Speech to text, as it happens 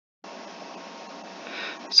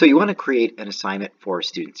So you want to create an assignment for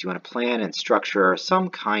students. You want to plan and structure some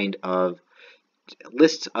kind of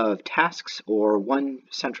list of tasks or one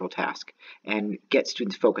central task and get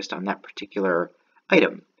students focused on that particular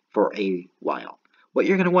item for a while. What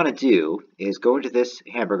you're going to want to do is go into this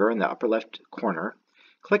hamburger in the upper left corner,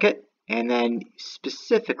 click it, and then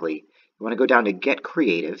specifically you want to go down to Get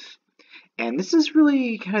Creative. And this is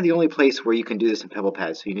really kind of the only place where you can do this in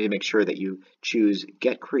PebblePad, so you need to make sure that you choose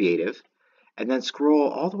Get Creative and then scroll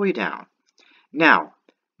all the way down. Now,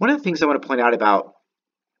 one of the things I want to point out about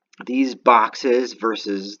these boxes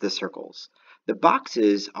versus the circles. The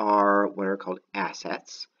boxes are what are called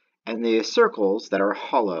assets, and the circles that are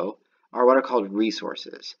hollow are what are called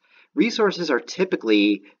resources. Resources are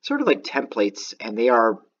typically sort of like templates, and they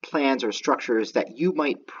are plans or structures that you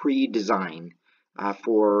might pre-design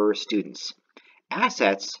for students.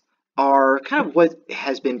 Assets are kind of what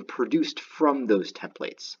has been produced from those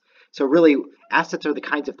templates. So really, assets are the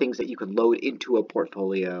kinds of things that you can load into a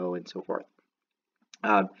portfolio and so forth.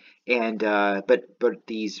 But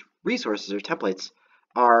these resources or templates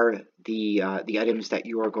are the items that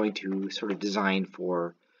you are going to sort of design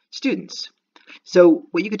for students. So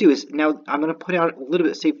what you could do is, now I'm going to put out a little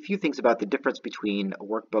bit, say a few things about the difference between a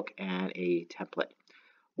workbook and a template.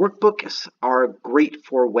 Workbooks are great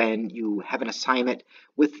for when you have an assignment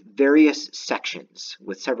with various sections,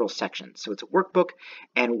 with several sections. So it's a workbook,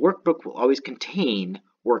 and a workbook will always contain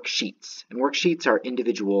worksheets. And worksheets are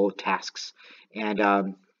individual tasks. And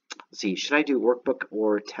let's see, should I do workbook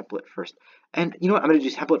or template first? And you know what, I'm going to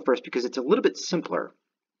do template first because it's a little bit simpler.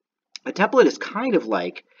 A template is kind of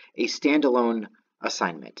like a standalone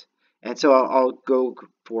assignment. And so I'll go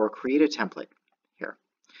for create a template here.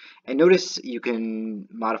 And notice you can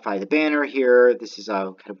modify the banner here. This is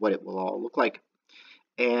kind of what it will all look like.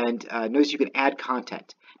 And notice you can add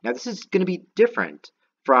content. Now this is going to be different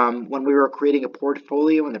from when we were creating a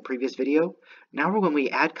portfolio in the previous video. Now when we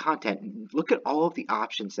add content, look at all of the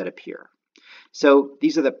options that appear. So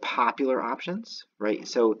these are the popular options, right?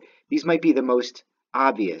 So these might be the most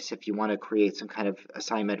obvious if you want to create some kind of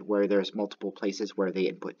assignment where there's multiple places where they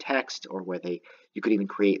input text, or where you could even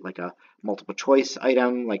create like a multiple choice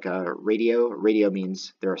item, like a radio. Radio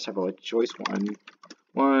means there are several choice.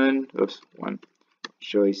 One,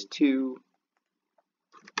 choice two,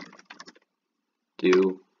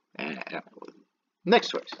 and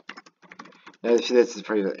next choice. So this is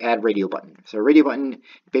for the add radio button. So a radio button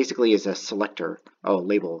basically is a selector. Oh,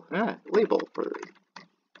 label. Label for.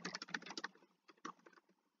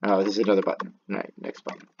 Oh, this is another button. All right, next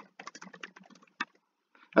button.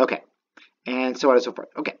 Okay, and so on and so forth.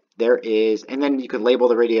 Okay, there is, and then you can label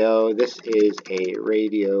the radio. This is a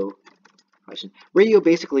radio question. Radio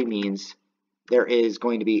basically means there is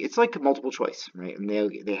going to be, it's like a multiple choice, right? And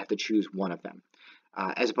they have to choose one of them.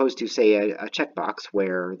 As opposed to, say, a checkbox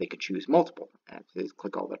where they could choose multiple. And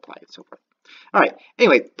click all that apply and so forth. All right.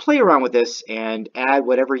 Anyway, play around with this and add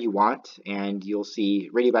whatever you want, and you'll see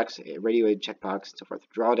radio box, radio checkbox, and so forth.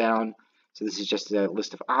 Draw down. So this is just a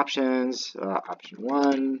list of options. Option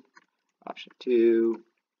 1, option 2,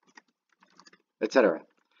 etc.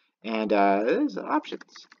 And there's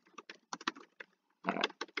options. All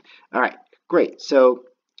right. All right. Great. So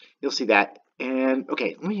you'll see that. And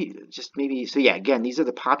okay, let me just maybe, so yeah, again, these are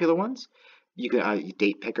the popular ones. You can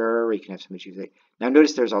date picker, or you can have somebody choose it. Now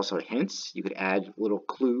notice there's also hints. You could add little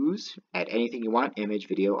clues, add anything you want, image,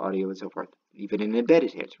 video, audio, and so forth. Even an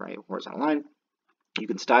embedded hint, right? Horizontal line. You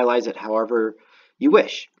can stylize it however you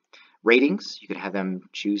wish. Ratings, you can have them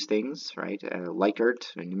choose things, right?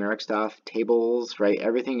 Likert, numeric stuff, tables, right?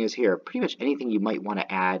 Everything is here. Pretty much anything you might want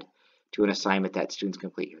to add to an assignment that students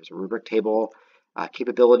complete. Here's a rubric table,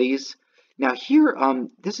 capabilities. Now here,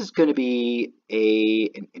 this is going to be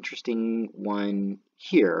an interesting one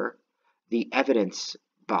here, the evidence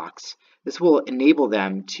box. This will enable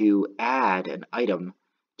them to add an item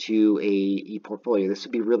to a e-portfolio. This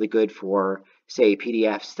would be really good for, say,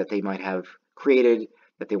 PDFs that they might have created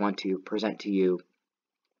that they want to present to you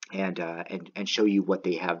and show you what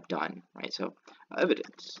they have done, right? So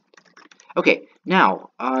evidence. Okay, now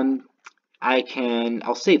I'll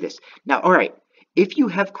save this. Now, all right. If you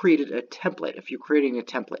have created a template, if you're creating a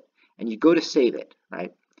template and you go to save it,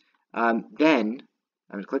 right, then I'm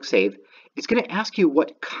going to click save. It's going to ask you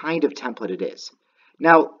what kind of template it is.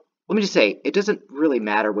 Now, let me just say, it doesn't really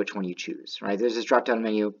matter which one you choose, right? There's this drop-down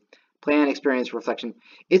menu, plan, experience, reflection.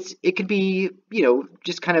 It could be, you know,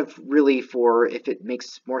 just kind of really for if it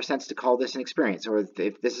makes more sense to call this an experience, or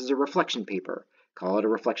if this is a reflection paper, call it a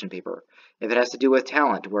reflection paper. If it has to do with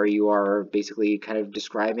talent, where you are basically kind of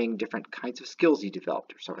describing different kinds of skills you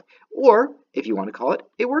developed or something. Or if you want to call it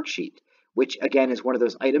a worksheet, which again is one of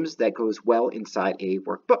those items that goes well inside a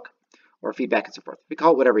workbook, or feedback and so forth. You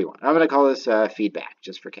call it whatever you want. I'm going to call this feedback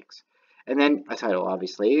just for kicks. And then a title,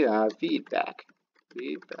 obviously, feedback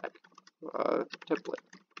template. All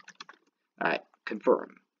right,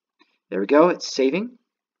 confirm. There we go, it's saving.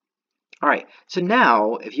 All right, so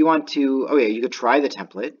now if you want to, oh yeah, you could try the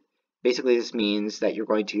template. Basically, this means that you're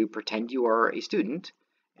going to pretend you are a student,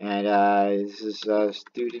 and this is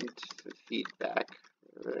student feedback,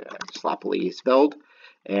 sloppily spelled.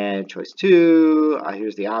 And choice 2,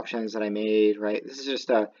 here's the options that I made, right? This is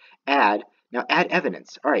just add. Now add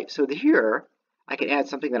evidence. All right, so here I can add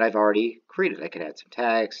something that I've already created. I could add some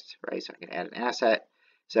text, right? So I can add an asset.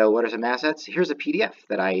 So what are some assets? Here's a PDF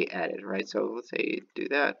that I added, right? So let's say do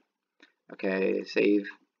that. Okay, save.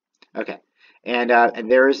 Okay, and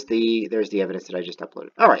there's the evidence that I just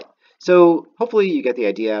uploaded. All right, so hopefully you get the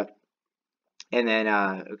idea. And then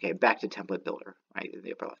okay, back to template builder, right, in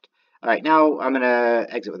the upper left. All right, now I'm gonna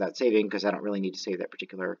exit without saving because I don't really need to save that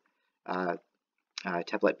particular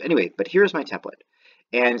template. Anyway, but here's my template,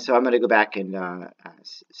 and so I'm gonna go back and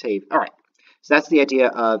save. All right, so that's the idea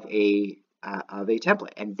of a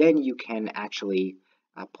template, and then you can actually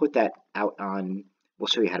put that out on. We'll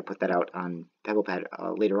show you how to put that out on PebblePad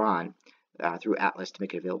later on through Atlas to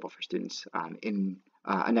make it available for students in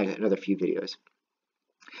another few videos.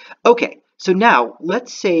 Okay, so now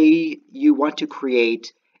let's say you want to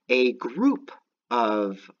create a group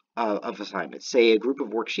of assignments, say a group of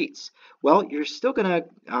worksheets. Well, you're still gonna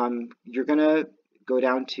go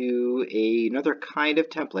down to another kind of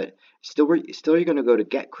template. Still you're gonna go to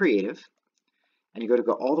Get Creative, and you're gonna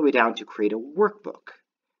go all the way down to create a workbook.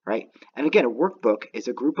 Right? And again, a workbook is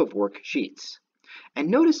a group of worksheets. And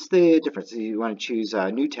notice the difference. You want to choose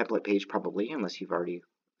a new template page probably, unless you've already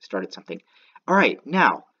started something. All right,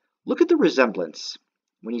 now look at the resemblance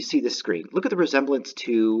when you see this screen. Look at the resemblance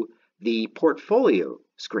to the portfolio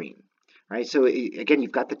screen. Right? So again,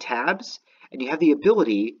 you've got the tabs, and you have the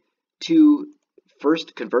ability to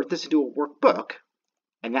first convert this into a workbook,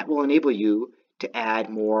 and that will enable you to add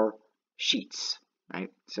more sheets. Right,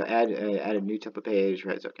 so add a new template page.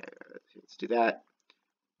 Right, okay, let's do that.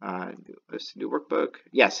 Let's do workbook.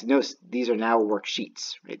 Yes, notice these are now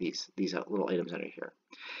worksheets. Right, these little items under here.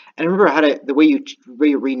 And remember the way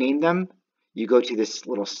you rename them. You go to this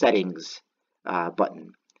little settings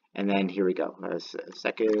button, and then here we go.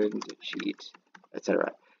 Second sheet,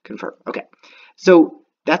 etc. Confirm. Okay, so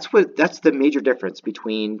that's the major difference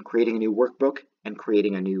between creating a new workbook and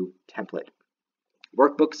creating a new template.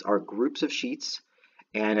 Workbooks are groups of sheets.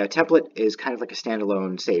 And a template is kind of like a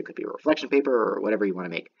standalone, say it could be a reflection paper or whatever you want to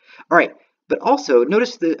make. All right, but also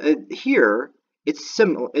notice here it's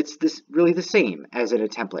similar. It's really the same as in a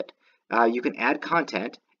template. You can add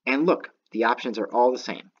content, and look, the options are all the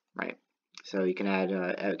same, right? So you can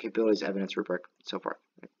add capabilities, evidence, rubric, and so forth.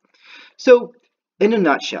 Right? So in a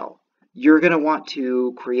nutshell, you're going to want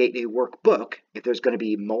to create a workbook if there's going to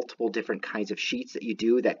be multiple different kinds of sheets that you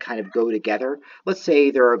do that kind of go together. Let's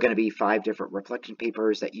say there are going to be 5 different reflection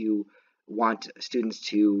papers that you want students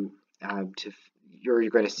to you're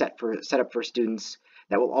going to set up for students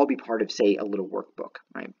that will all be part of, say, a little workbook,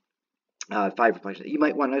 right? 5 reflections. You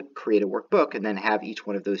might want to create a workbook and then have each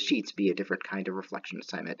one of those sheets be a different kind of reflection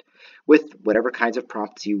assignment with whatever kinds of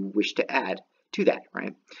prompts you wish to add to that,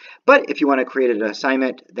 right? But if you want to create an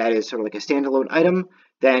assignment that is sort of like a standalone item,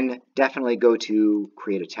 then definitely go to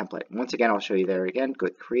create a template. Once again, I'll show you there again. Go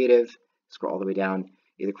to creative, scroll all the way down,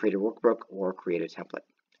 either create a workbook or create a template.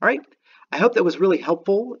 All right, I hope that was really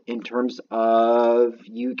helpful in terms of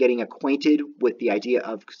you getting acquainted with the idea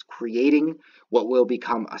of creating what will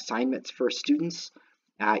become assignments for students,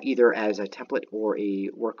 either as a template or a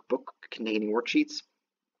workbook containing worksheets.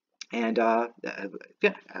 And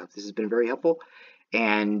yeah, this has been very helpful.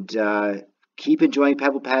 And keep enjoying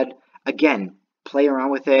PebblePad. Again, play around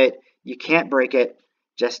with it. You can't break it.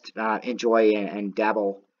 Just enjoy and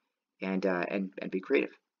dabble and be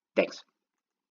creative. Thanks.